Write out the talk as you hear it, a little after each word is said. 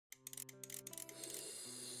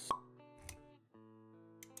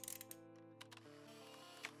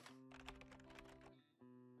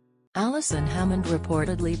Alison Hammond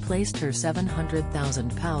reportedly placed her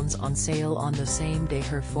 £700,000 on sale on the same day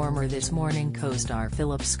her former This Morning co-star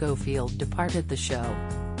Phillip Schofield departed the show.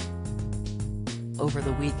 Over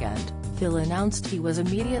the weekend, Phil announced he was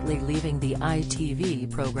immediately leaving the ITV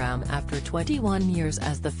programme after 21 years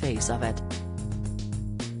as the face of it.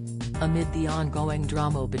 Amid the ongoing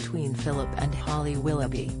drama between Philip and Holly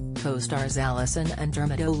Willoughby, co-stars Alison and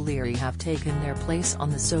Dermot O'Leary have taken their place on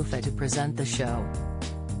the sofa to present the show.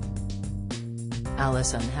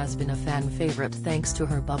 Alison has been a fan favourite thanks to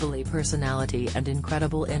her bubbly personality and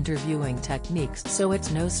incredible interviewing techniques, so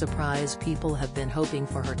it's no surprise people have been hoping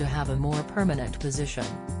for her to have a more permanent position.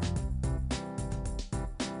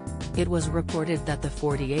 It was reported that the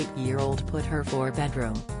 48-year-old put her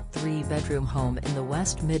 4-bedroom, 3-bedroom home in the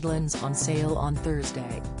West Midlands on sale on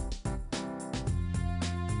Thursday.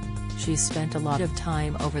 She spent a lot of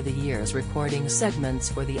time over the years recording segments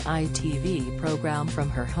for the ITV programme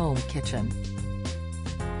from her home kitchen.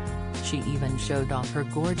 She even showed off her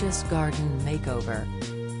gorgeous garden makeover.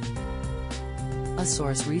 A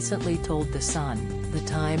source recently told The Sun, the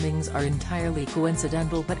timings are entirely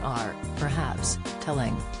coincidental but are, perhaps,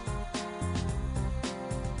 telling.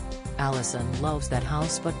 Alison loves that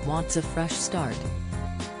house but wants a fresh start.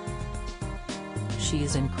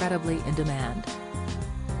 She's incredibly in demand.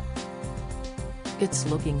 It's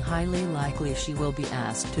looking highly likely she will be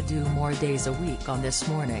asked to do more days a week on This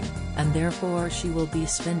Morning, and therefore she will be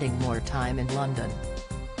spending more time in London.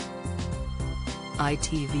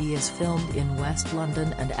 ITV is filmed in West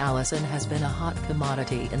London and Alison has been a hot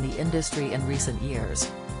commodity in the industry in recent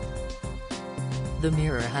years. The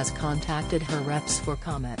Mirror has contacted her reps for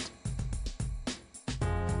comment.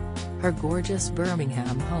 Her gorgeous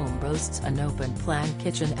Birmingham home boasts an open-plan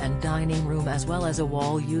kitchen and dining room as well as a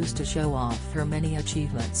wall used to show off her many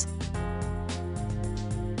achievements.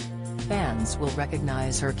 Fans will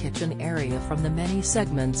recognise her kitchen area from the many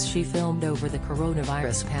segments she filmed over the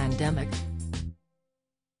coronavirus pandemic.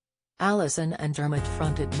 Alison and Dermot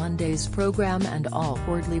fronted Monday's programme and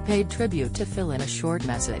awkwardly paid tribute to Phil in a short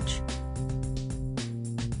message.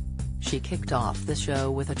 She kicked off the show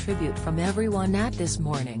with a tribute from everyone at This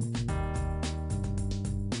Morning.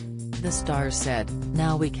 The stars said,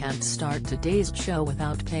 "Now we can't start today's show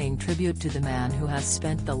without paying tribute to the man who has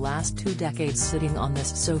spent the last 2 decades sitting on this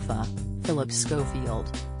sofa, Phillip Schofield."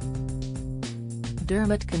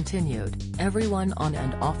 Dermot continued, "Everyone on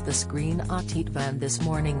and off the screen at ITV This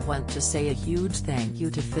Morning want to say a huge thank you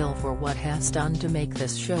to Phil for what he has done to make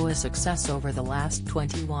this show a success over the last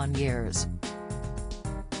 21 years.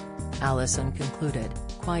 Alison concluded,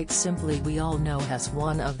 "Quite simply, we all know he's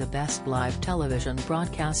one of the best live television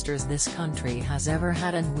broadcasters this country has ever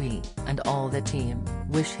had, and we, and all the team,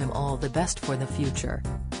 wish him all the best for the future."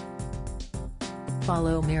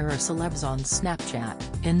 Follow Mirror Celebs on Snapchat,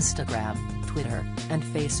 Instagram, Twitter, and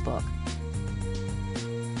Facebook.